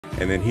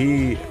And then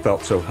he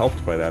felt so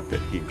helped by that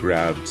that he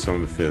grabbed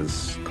some of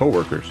his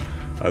coworkers,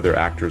 other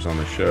actors on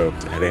the show,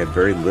 and they had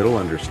very little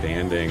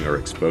understanding or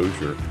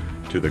exposure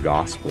to the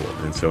gospel.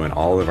 And so in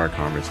all of our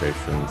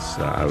conversations,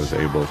 I was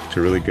able to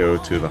really go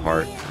to the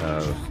heart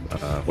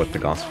of what the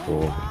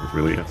gospel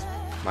really is.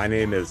 My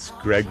name is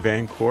Greg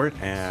Van Court,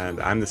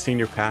 and I'm the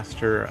senior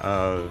pastor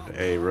of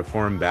a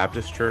Reformed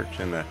Baptist church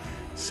in the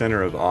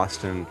center of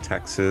Austin,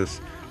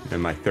 Texas, in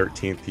my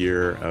 13th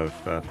year of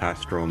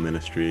pastoral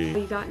ministry.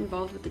 You got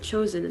involved with The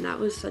Chosen, and that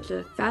was such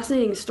a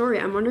fascinating story.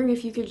 I'm wondering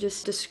if you could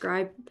just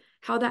describe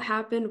how that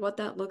happened, what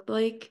that looked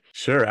like.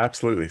 Sure,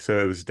 absolutely. So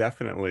it was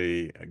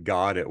definitely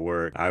God at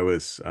work. I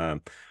was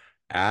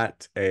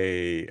at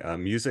a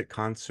music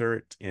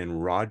concert in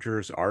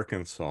Rogers,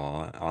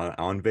 Arkansas,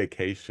 on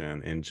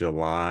vacation in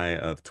July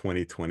of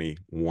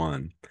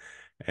 2021,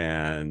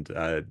 and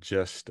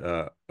just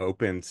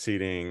open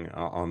seating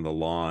on the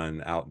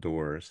lawn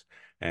outdoors,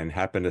 and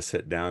happened to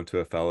sit down to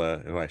a fella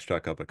who I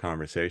struck up a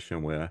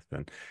conversation with.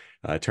 And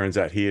it turns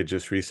out he had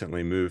just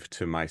recently moved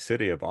to my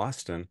city of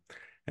Austin.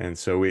 And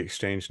so we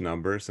exchanged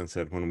numbers and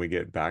said, when we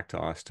get back to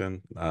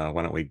Austin, why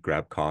don't we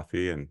grab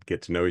coffee and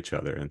get to know each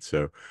other? And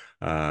so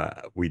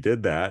we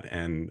did that,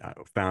 and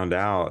found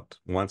out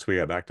once we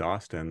got back to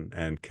Austin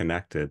and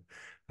connected,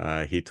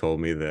 he told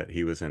me that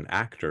he was an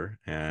actor,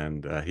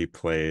 and he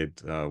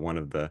played one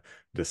of the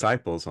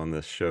disciples on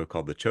this show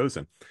called The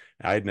Chosen.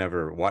 I'd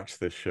never watched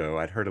this show.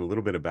 I'd heard a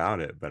little bit about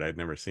it, but I'd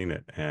never seen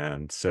it.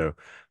 And so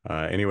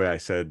anyway, I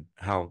said,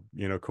 how,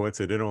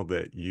 coincidental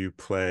that you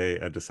play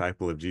a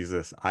disciple of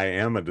Jesus. I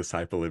am a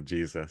disciple of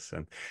Jesus.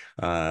 And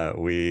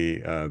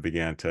we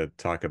began to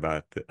talk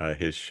about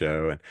his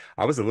show. And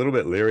I was a little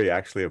bit leery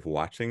actually of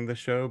watching the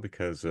show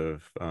because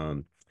of,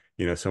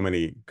 so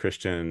many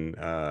Christian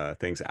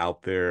things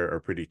out there are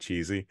pretty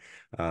cheesy.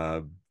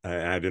 And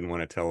I didn't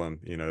want to tell him,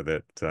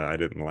 that I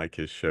didn't like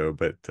his show,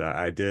 but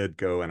I did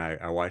go and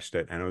I watched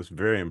it, and I was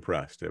very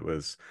impressed. It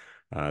was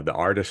the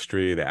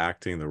artistry, the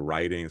acting, the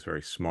writing is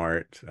very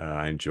smart.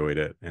 I enjoyed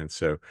it. And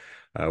so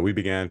we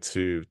began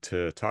to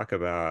talk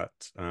about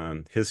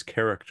his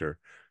character.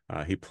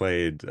 He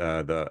played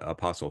the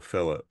Apostle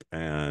Philip,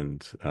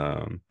 and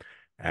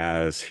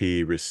as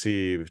he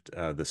received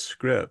the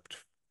script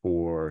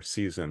for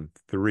season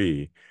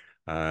 3,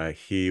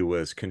 he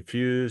was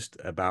confused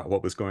about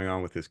what was going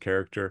on with his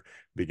character,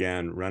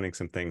 began running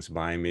some things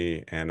by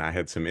me, and I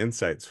had some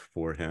insights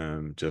for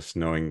him just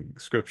knowing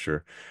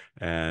scripture.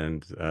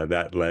 And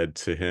that led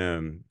to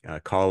him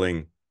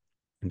calling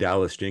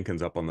Dallas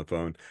Jenkins up on the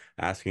phone,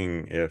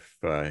 asking if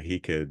he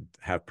could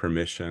have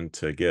permission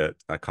to get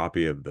a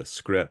copy of the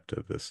script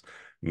of this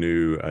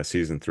new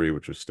season 3,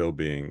 which was still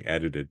being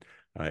edited,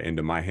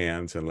 into my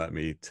hands, and let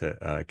me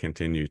to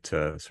continue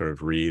to sort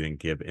of read and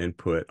give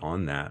input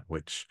on that,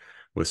 which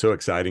was so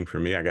exciting for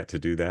me. I got to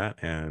do that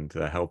and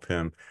help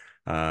him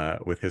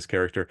with his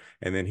character.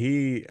 And then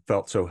he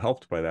felt so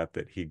helped by that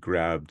that he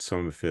grabbed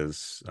some of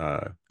his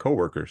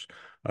coworkers,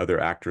 other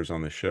actors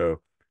on the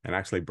show, and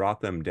actually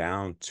brought them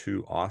down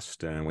to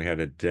Austin. We had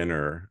a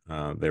dinner.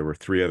 There were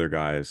 3 other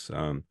guys,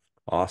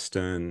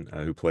 Austin,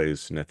 who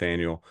plays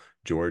Nathaniel,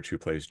 George, who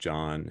plays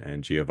John,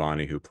 and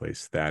Giovanni, who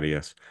plays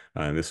Thaddeus.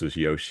 And this was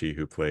Yoshi,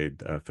 who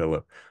played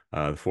Philip.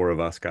 The 4 of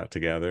us got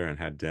together and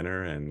had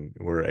dinner, and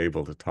were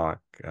able to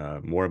talk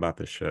more about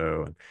the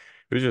show. And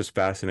it was just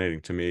fascinating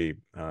to me.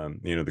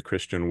 The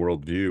Christian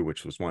worldview,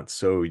 which was once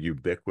so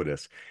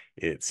ubiquitous,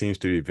 it seems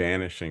to be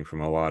vanishing from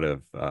a lot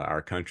of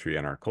our country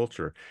and our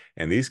culture.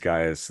 And these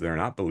guys, they're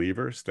not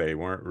believers. They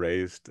weren't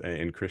raised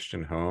in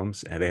Christian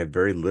homes, and they had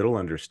very little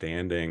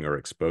understanding or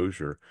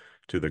exposure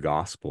to the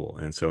gospel.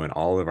 And so in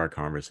all of our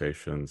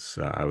conversations,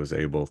 I was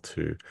able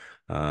to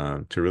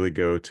really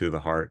go to the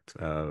heart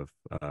of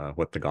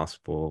what the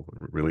gospel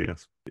really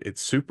is.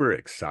 It's super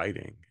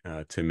exciting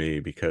to me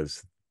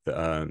because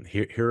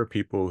here are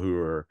people who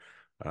are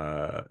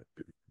uh,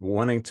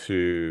 wanting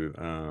to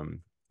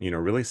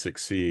really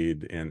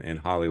succeed in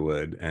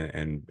Hollywood,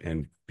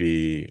 and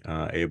be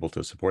able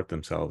to support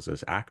themselves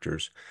as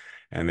actors,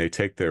 and they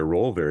take their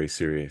role very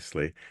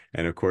seriously.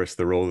 And of course,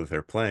 the role that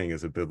they're playing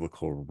is a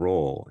biblical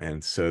role,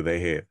 and so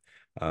they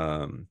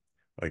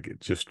like,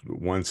 just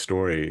one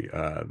story.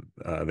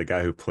 The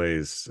guy who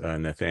plays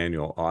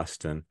Nathaniel,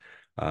 Austin,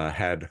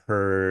 had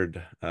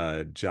heard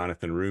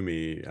Jonathan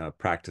Rumi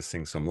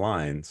practicing some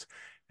lines,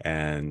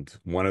 and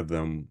one of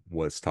them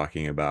was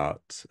talking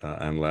about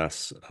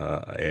unless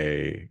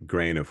a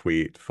grain of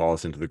wheat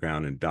falls into the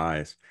ground and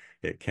dies,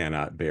 it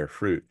cannot bear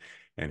fruit.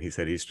 And he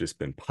said he's just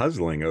been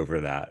puzzling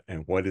over that,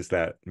 and what does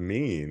that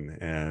mean,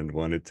 and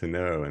wanted to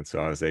know. And so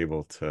I was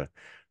able to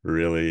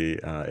really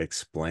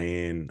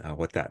explain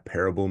what that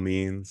parable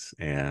means,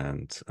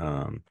 and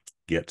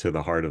get to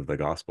the heart of the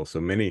gospel. So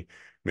many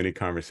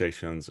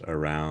conversations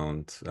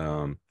around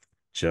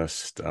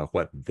just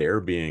what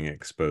they're being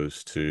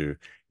exposed to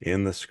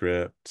in the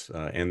script,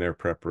 in their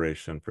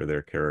preparation for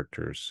their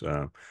characters,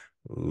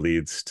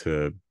 leads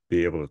to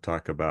be able to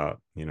talk about,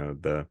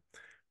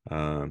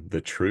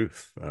 the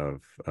truth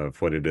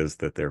of what it is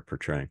that they're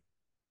portraying.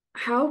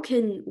 how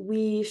can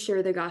we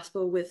share the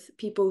gospel with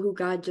people who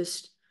God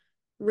just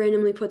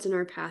randomly puts in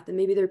our path? And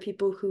maybe they're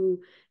people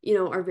who,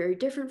 are very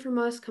different from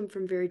us, come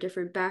from very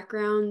different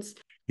backgrounds.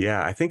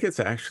 Yeah, I think it's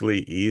actually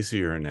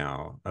easier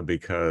now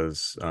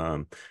because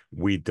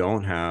we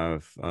don't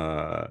have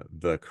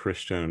the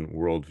Christian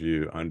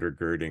worldview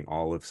undergirding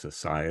all of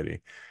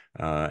society.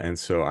 And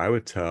so I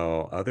would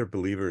tell other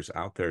believers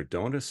out there,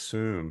 don't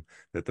assume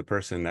that the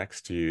person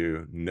next to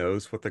you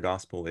knows what the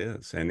gospel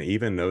is and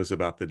even knows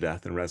about the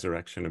death and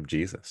resurrection of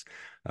Jesus.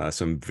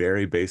 Some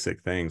very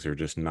basic things are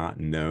just not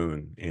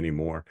known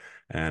anymore.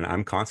 And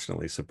I'm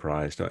constantly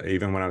surprised.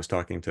 Even when I was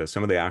talking to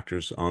some of the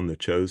actors on The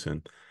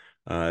Chosen,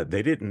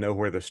 they didn't know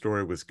where the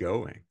story was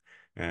going.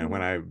 And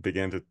when Mhm. I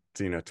began to,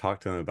 talk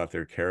to them about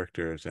their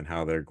characters and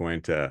how they're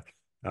going to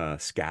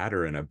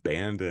scatter and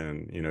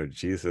abandon,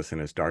 Jesus in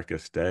his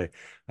darkest day,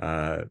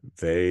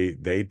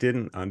 they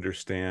didn't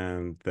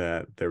understand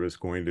that there was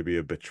going to be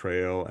a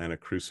betrayal and a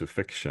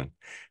crucifixion,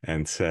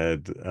 and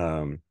said,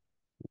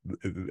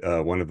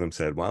 one of them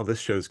said, "Wow, this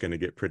show's going to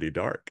get pretty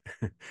dark,"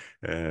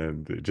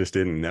 and just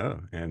didn't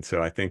know. And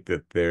so I think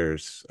that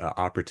there's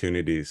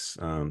opportunities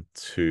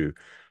to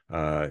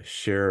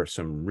share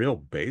some real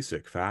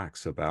basic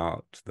facts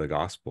about the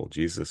gospel,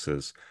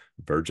 Jesus's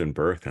virgin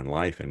birth and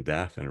life and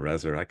death and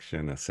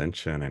resurrection,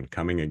 ascension and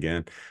coming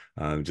again.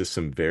 Just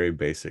some very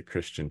basic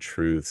Christian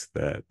truths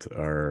that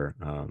are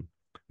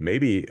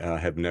maybe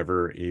have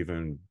never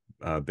even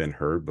been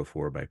heard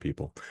before by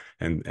people.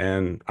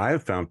 And I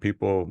have found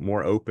people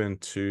more open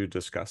to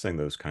discussing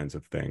those kinds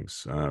of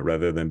things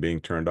rather than being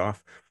turned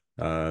off.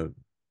 Uh,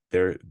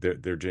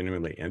 they're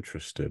genuinely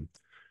interested.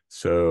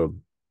 So,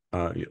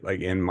 like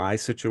in my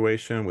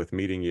situation with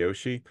meeting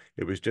Yoshi,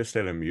 it was just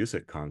at a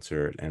music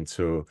concert, and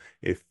so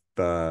if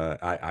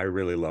I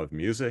really love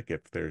music.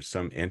 If there's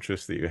some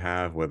interest that you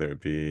have, whether it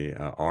be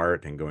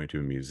art and going to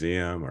a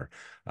museum, or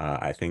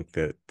I think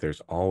that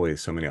there's always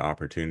so many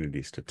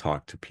opportunities to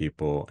talk to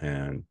people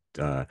and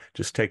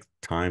just take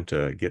time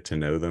to get to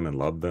know them and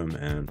love them.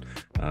 And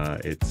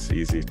it's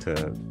easy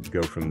to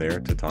go from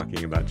there to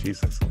talking about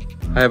Jesus.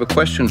 I have a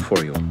question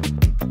for you.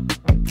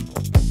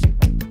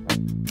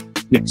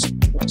 Yes,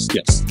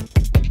 yes.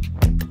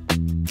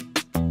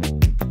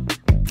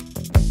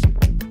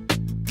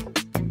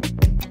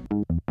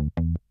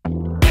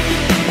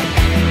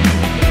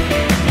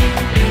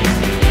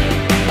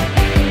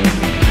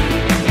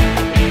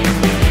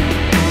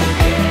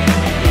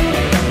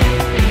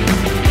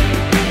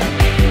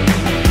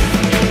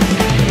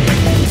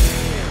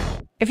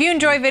 If you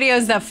enjoy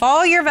videos that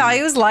follow your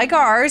values like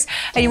ours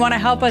and you want to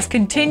help us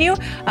continue,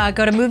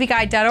 go to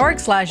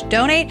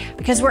movieguide.org/donate,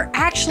 because we're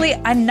actually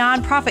a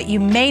nonprofit. You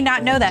may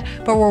not know that,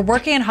 but we're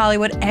working in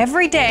Hollywood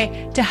every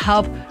day to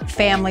help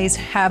families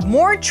have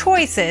more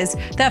choices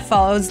that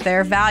follows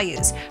their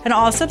values. And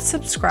also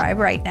subscribe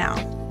right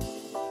now.